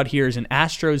talking about here is an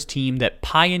Astros team that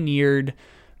pioneered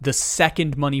the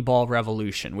second Moneyball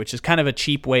revolution, which is kind of a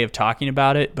cheap way of talking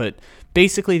about it, but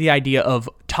basically the idea of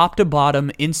top to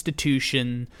bottom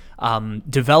institution,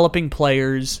 developing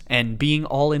players and being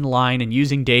all in line and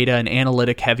using data and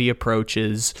analytic heavy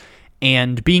approaches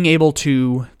and being able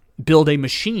to build a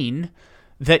machine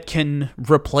that can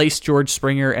replace George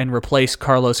Springer and replace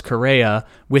Carlos Correa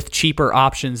with cheaper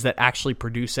options that actually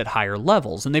produce at higher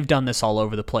levels. And they've done this all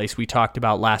over the place. We talked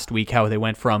about last week how they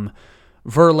went from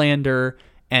Verlander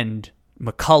and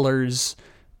McCullers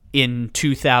in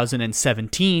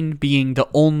 2017 being the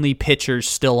only pitchers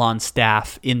still on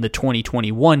staff in the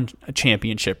 2021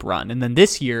 championship run. And then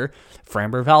this year,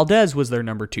 Framber Valdez was their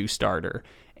number 2 starter.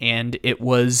 And it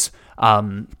was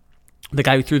the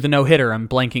guy who threw the no-hitter.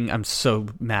 I'm so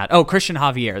mad. Oh, Christian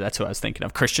Javier. That's what I was thinking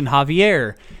of. Christian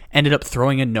Javier ended up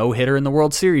throwing a no-hitter in the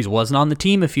World Series. Wasn't on the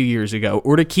team a few years ago.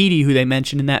 Urquidy, who they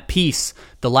mentioned in that piece,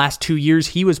 the last 2 years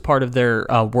he was part of their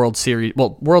World Series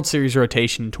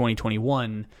rotation in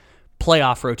 2021,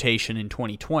 playoff rotation in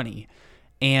 2020.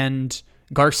 And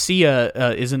Garcia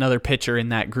is another pitcher in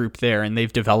that group there, and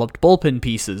they've developed bullpen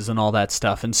pieces and all that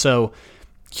stuff. And so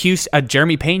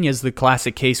Jeremy Pena is the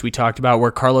classic case we talked about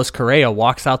where Carlos Correa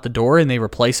walks out the door and they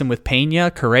replace him with Pena.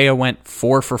 Correa went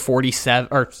 4 for 47,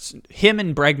 or him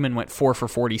and Bregman went 4 for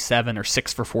 47 or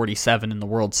 6 for 47 in the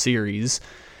World Series.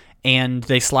 And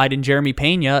they slide in Jeremy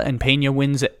Pena, and Pena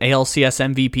wins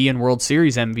ALCS MVP and World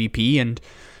Series MVP. And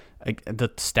the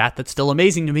stat that's still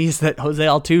amazing to me is that Jose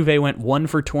Altuve went 1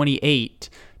 for 28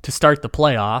 to start the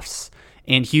playoffs,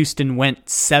 and Houston went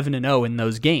 7-0 in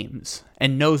those games.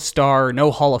 And no star,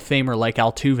 no Hall of Famer like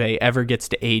Altuve ever gets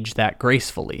to age that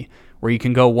gracefully, where you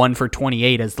can go 1 for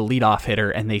 28 as the leadoff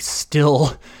hitter and they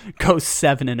still go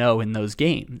 7-0 in those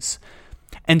games.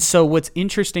 And so what's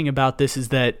interesting about this is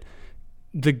that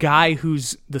the guy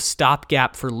who's the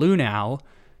stopgap for Luhnow,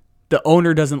 the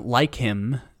owner doesn't like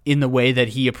him in the way that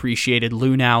he appreciated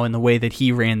Luhnow and the way that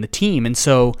he ran the team. And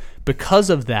so because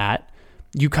of that,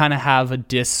 you kind of have a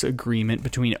disagreement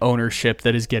between ownership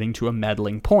that is getting to a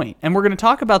meddling point. And we're going to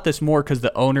talk about this more because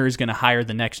the owner is going to hire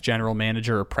the next general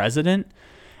manager or president.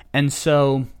 And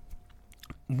so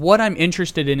what I'm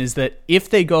interested in is that if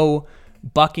they go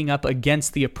bucking up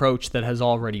against the approach that has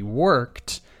already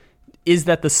worked, is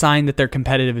that the sign that their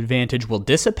competitive advantage will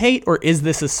dissipate, or is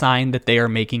this a sign that they are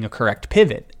making a correct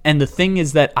pivot? And the thing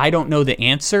is that I don't know the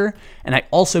answer, and I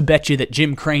also bet you that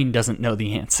Jim Crane doesn't know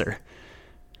the answer.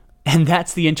 And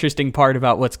that's the interesting part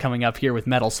about what's coming up here with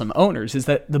meddlesome owners, is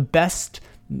that the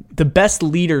best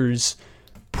leaders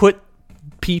put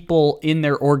people in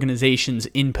their organizations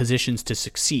in positions to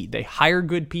succeed. They hire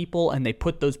good people and they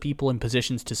put those people in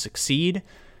positions to succeed.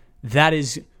 That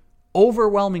is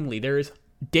overwhelmingly, there is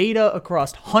data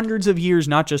across hundreds of years,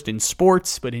 not just in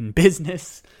sports, but in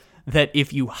business, that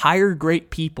if you hire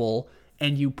great people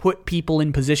and you put people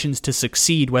in positions to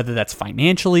succeed, whether that's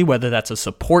financially, whether that's a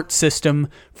support system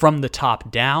from the top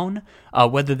down,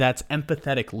 whether that's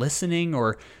empathetic listening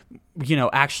or,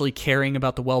 actually caring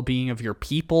about the well-being of your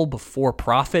people before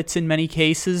profits in many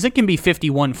cases. It can be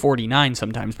 51-49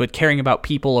 sometimes, but caring about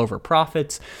people over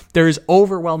profits. There's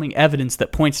overwhelming evidence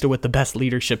that points to what the best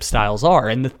leadership styles are.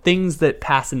 And the things that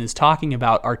Passan is talking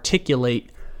about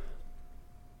articulate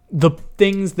the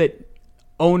things that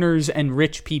owners and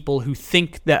rich people who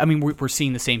think that, we're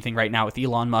seeing the same thing right now with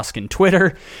Elon Musk and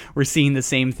Twitter. We're seeing the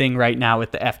same thing right now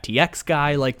with the FTX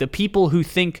guy. Like, the people who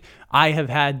think I have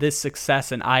had this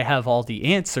success and I have all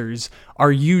the answers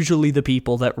are usually the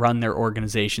people that run their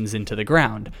organizations into the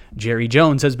ground. Jerry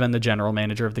Jones has been the general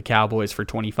manager of the Cowboys for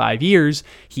 25 years.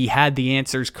 He had the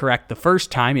answers correct the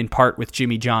first time, in part with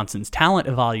Jimmy Johnson's talent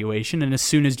evaluation. And as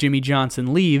soon as Jimmy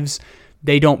Johnson leaves,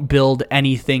 they don't build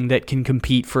anything that can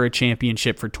compete for a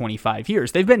championship for 25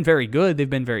 years. They've been very good. They've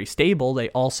been very stable. They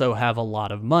also have a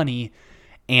lot of money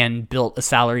and built a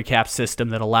salary cap system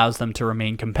that allows them to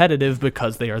remain competitive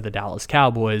because they are the Dallas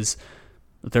Cowboys.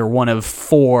 They're one of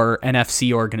 4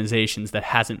 NFC organizations that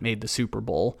hasn't made the Super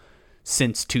Bowl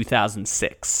since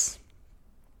 2006.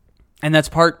 And that's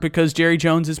part because Jerry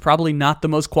Jones is probably not the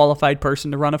most qualified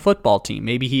person to run a football team.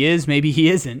 Maybe he is, maybe he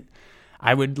isn't.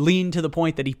 I would lean to the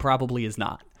point that he probably is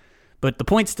not. But the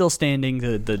point's still standing.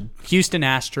 The Houston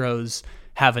Astros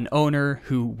have an owner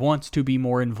who wants to be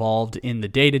more involved in the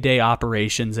day-to-day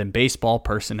operations and baseball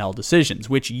personnel decisions,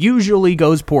 which usually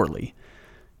goes poorly.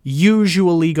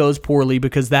 Usually goes poorly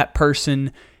because that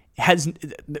person has...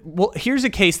 Well, here's a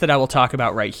case that I will talk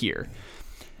about right here.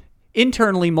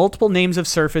 Internally, multiple names have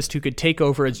surfaced who could take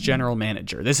over as general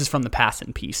manager. This is from the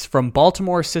Passan piece. From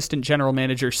Baltimore assistant general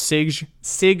manager Sig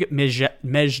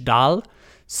Mejdal.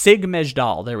 Sig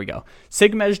Mejdal, there we go.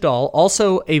 Sig Mejdal,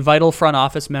 also a vital front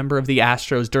office member of the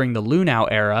Astros during the Luhnow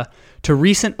era, to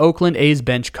recent Oakland A's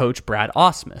bench coach Brad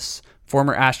Ausmus,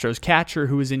 former Astros catcher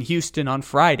who was in Houston on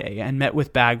Friday and met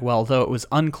with Bagwell, though it was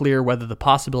unclear whether the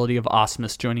possibility of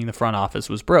Ausmus joining the front office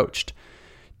was broached.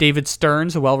 David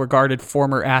Stearns, a well-regarded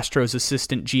former Astros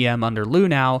assistant GM under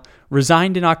Luhnow,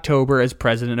 resigned in October as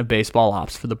president of baseball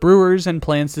ops for the Brewers and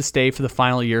plans to stay for the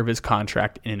final year of his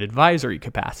contract in an advisory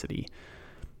capacity.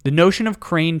 The notion of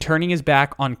Crane turning his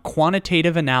back on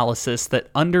quantitative analysis that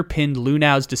underpinned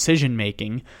Luhnow's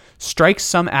decision-making strikes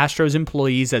some Astros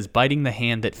employees as biting the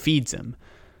hand that feeds him,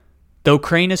 though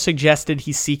Crane has suggested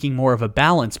he's seeking more of a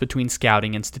balance between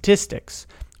scouting and statistics.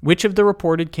 Which of the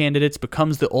reported candidates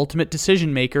becomes the ultimate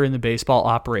decision-maker in the baseball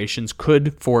operations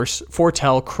could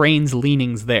foretell Crane's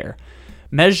leanings there.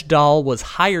 Mejdal was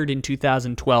hired in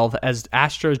 2012 as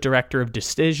Astros Director of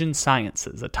Decision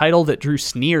Sciences, a title that drew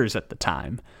sneers at the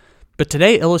time, but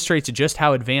today illustrates just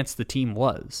how advanced the team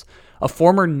was. A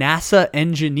former NASA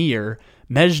engineer,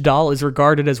 Mejdal is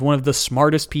regarded as one of the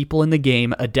smartest people in the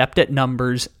game, adept at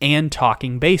numbers and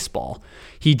talking baseball.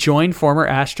 He joined former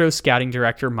Astros scouting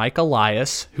director Mike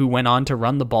Elias, who went on to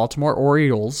run the Baltimore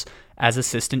Orioles as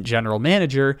assistant general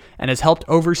manager and has helped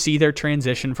oversee their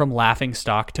transition from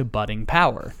laughingstock to budding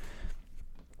power.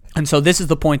 And so this is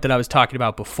the point that I was talking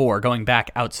about before, going back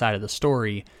outside of the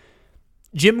story.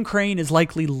 Jim Crane is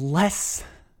likely less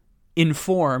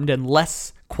informed and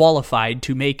less qualified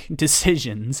to make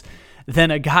decisions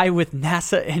than a guy with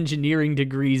NASA engineering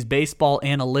degrees, baseball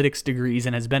analytics degrees,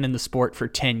 and has been in the sport for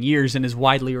 10 years and is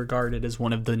widely regarded as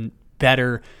one of the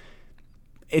better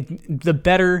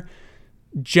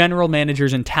general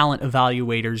managers and talent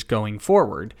evaluators going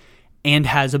forward, and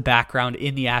has a background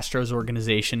in the Astros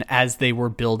organization as they were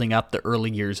building up the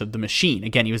early years of the machine.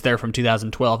 Again, he was there from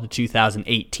 2012 to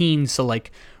 2018, so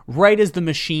like right as the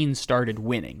machine started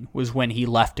winning was when he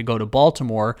left to go to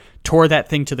Baltimore, tore that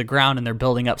thing to the ground, and they're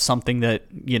building up something that,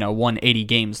 won 80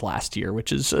 games last year,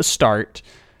 which is a start.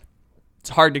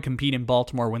 It's hard to compete in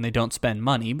Baltimore when they don't spend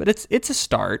money, but it's a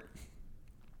start.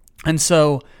 And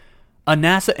so a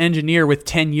NASA engineer with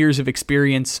 10 years of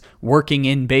experience working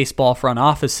in baseball front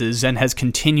offices and has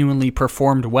continually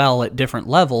performed well at different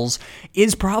levels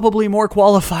is probably more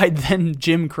qualified than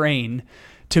Jim Crane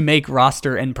to make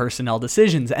roster and personnel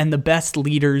decisions, and the best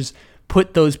leaders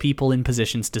put those people in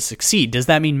positions to succeed. Does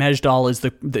that mean Mejdal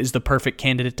is the perfect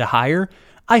candidate to hire?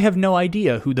 I have no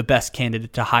idea who the best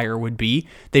candidate to hire would be.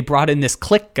 They brought in this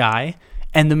click guy,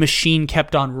 and the machine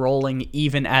kept on rolling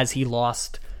even as he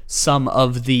lost some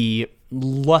of the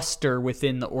luster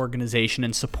within the organization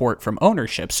and support from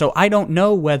ownership. So I don't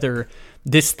know whether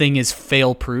this thing is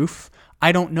fail-proof.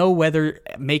 I don't know whether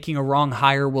making a wrong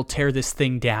hire will tear this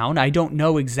thing down. I don't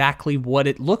know exactly what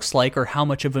it looks like or how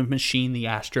much of a machine the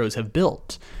Astros have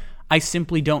built. I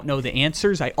simply don't know the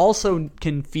answers. I also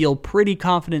can feel pretty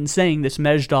confident in saying this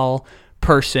Mejdal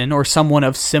person or someone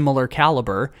of similar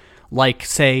caliber, like,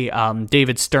 say,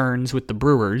 David Stearns with the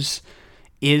Brewers,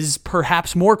 is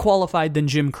perhaps more qualified than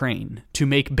Jim Crane to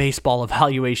make baseball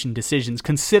evaluation decisions,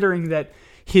 considering that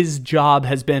his job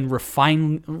has been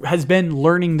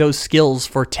learning those skills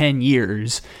for 10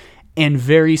 years and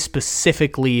very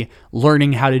specifically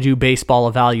learning how to do baseball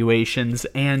evaluations.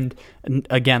 And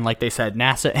again, like they said,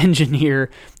 NASA engineer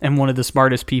and one of the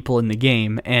smartest people in the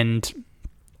game. And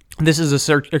this is a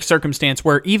circumstance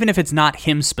where even if it's not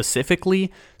him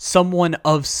specifically, someone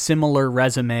of similar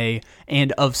resume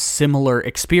and of similar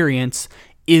experience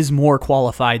is more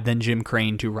qualified than Jim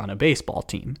Crane to run a baseball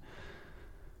team.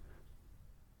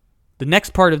 The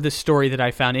next part of this story that I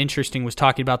found interesting was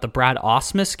talking about the Brad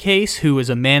Ausmus case, who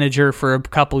was a manager for a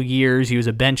couple years. He was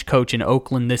a bench coach in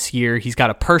Oakland this year. He's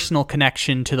got a personal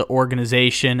connection to the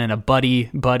organization and a buddy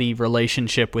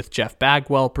relationship with Jeff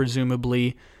Bagwell,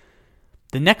 presumably.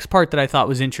 The next part that I thought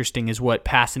was interesting is what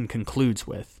Passan concludes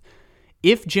with.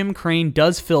 If Jim Crane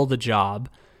does fill the job,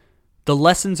 The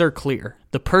lessons are clear.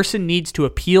 The person needs to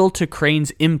appeal to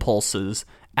Crane's impulses,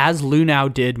 as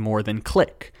Luhnow did more than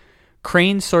Click.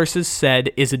 Crane, sources said,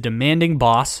 is a demanding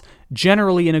boss,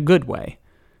 generally in a good way.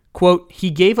 Quote, he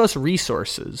gave us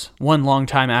resources, one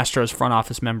longtime Astros front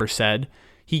office member said.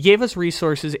 He gave us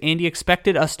resources and he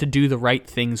expected us to do the right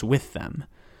things with them.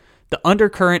 The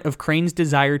undercurrent of Crane's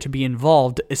desire to be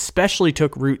involved especially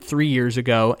took root 3 years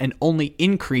ago and only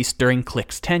increased during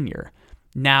Click's tenure.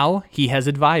 Now he has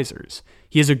advisors.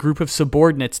 He has a group of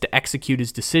subordinates to execute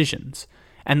his decisions.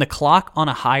 And the clock on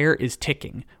a hire is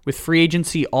ticking, with free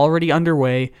agency already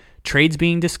underway, trades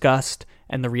being discussed,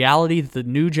 and the reality that the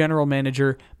new general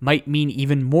manager might mean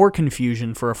even more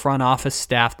confusion for a front office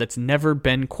staff that's never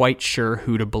been quite sure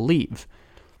who to believe.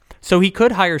 So he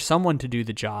could hire someone to do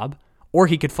the job, or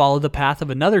he could follow the path of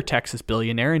another Texas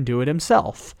billionaire and do it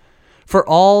himself. For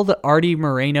all the Artie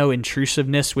Moreno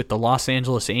intrusiveness with the Los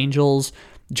Angeles Angels,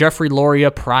 Jeffrey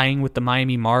Loria prying with the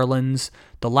Miami Marlins,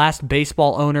 the last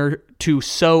baseball owner to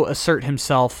so assert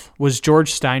himself was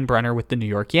George Steinbrenner with the New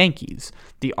York Yankees,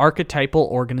 the archetypal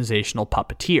organizational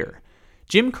puppeteer.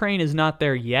 Jim Crane is not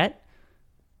there yet,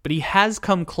 but he has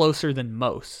come closer than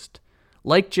most.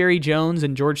 Like Jerry Jones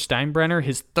and George Steinbrenner,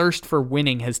 his thirst for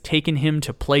winning has taken him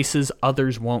to places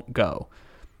others won't go.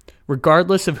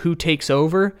 Regardless of who takes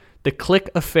over, the Click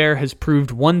affair has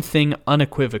proved one thing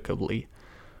unequivocally.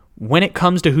 When it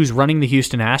comes to who's running the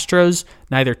Houston Astros,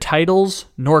 neither titles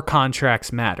nor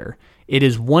contracts matter. It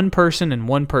is one person and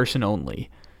one person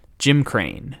only, Jim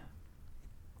Crane.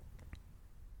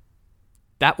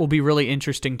 That will be really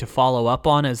interesting to follow up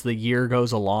on as the year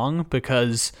goes along,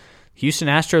 because Houston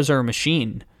Astros are a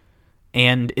machine.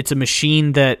 And it's a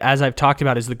machine that, as I've talked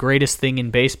about, is the greatest thing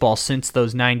in baseball since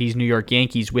those 90s New York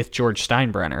Yankees with George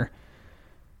Steinbrenner.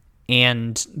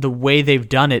 And the way they've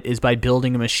done it is by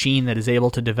building a machine that is able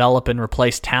to develop and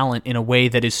replace talent in a way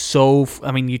that is so...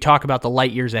 I mean, you talk about the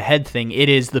light years ahead thing. It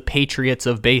is the Patriots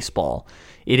of baseball.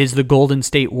 It is the Golden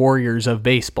State Warriors of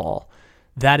baseball.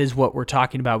 That is what we're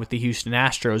talking about with the Houston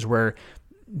Astros, where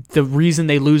the reason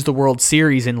they lose the World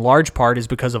Series in large part is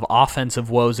because of offensive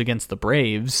woes against the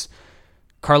Braves.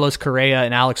 Carlos Correa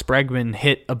and Alex Bregman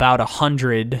hit about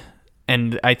 100,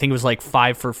 and I think it was like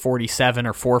 5 for 47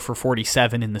 or 4 for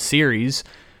 47 in the series.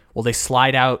 Well, they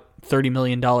slide out $30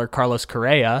 million Carlos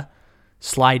Correa,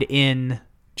 slide in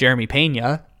Jeremy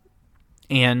Pena,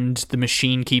 and the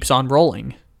machine keeps on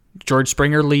rolling. George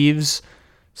Springer leaves,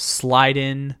 slide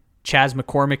in Chas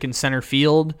McCormick in center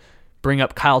field, bring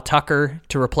up Kyle Tucker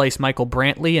to replace Michael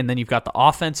Brantley, and then you've got the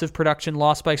offensive production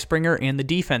lost by Springer and the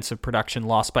defensive production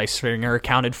lost by Springer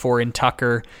accounted for in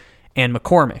Tucker and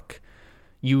McCormick.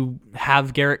 You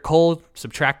have Garrett Cole,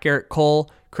 subtract Garrett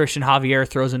Cole, Christian Javier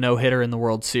throws a no-hitter in the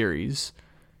World Series.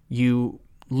 You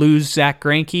lose Zach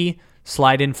Greinke,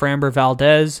 slide in Framber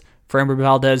Valdez. Framber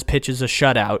Valdez pitches a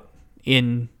shutout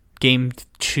in Game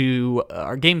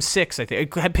 6, I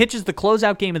think. It pitches the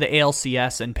closeout game of the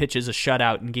ALCS and pitches a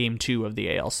shutout in Game 2 of the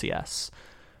ALCS.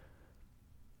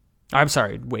 I'm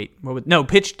sorry, wait.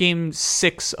 Pitched Game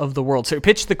 6 of the World Series.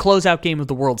 Pitched the closeout game of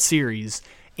the World Series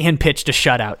and pitched a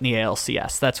shutout in the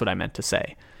ALCS. That's what I meant to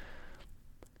say.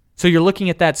 So you're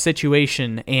looking at that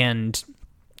situation, and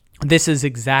this is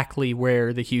exactly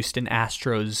where the Houston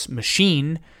Astros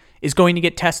machine is going to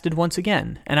get tested once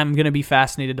again. And I'm going to be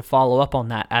fascinated to follow up on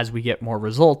that as we get more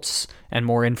results and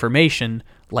more information,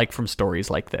 like from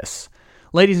stories like this.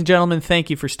 Ladies and gentlemen, thank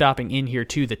you for stopping in here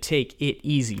to the Take It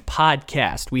Easy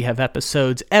podcast. We have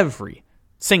episodes every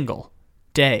single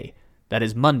day. That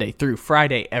is Monday through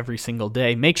Friday, every single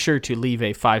day. Make sure to leave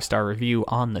a 5-star review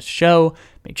on the show.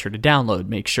 Make sure to download.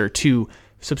 Make sure to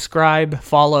subscribe,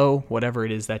 follow, whatever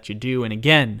it is that you do. And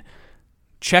again,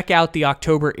 check out the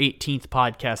October 18th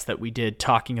podcast that we did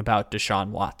talking about Deshaun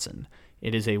Watson.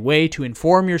 It is a way to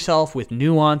inform yourself with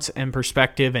nuance and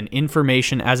perspective and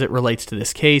information as it relates to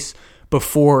this case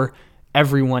before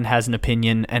everyone has an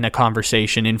opinion and a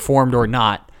conversation, informed or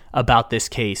not, about this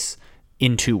case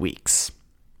in 2 weeks.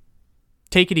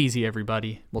 Take it easy,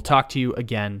 everybody. We'll talk to you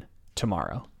again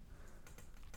tomorrow.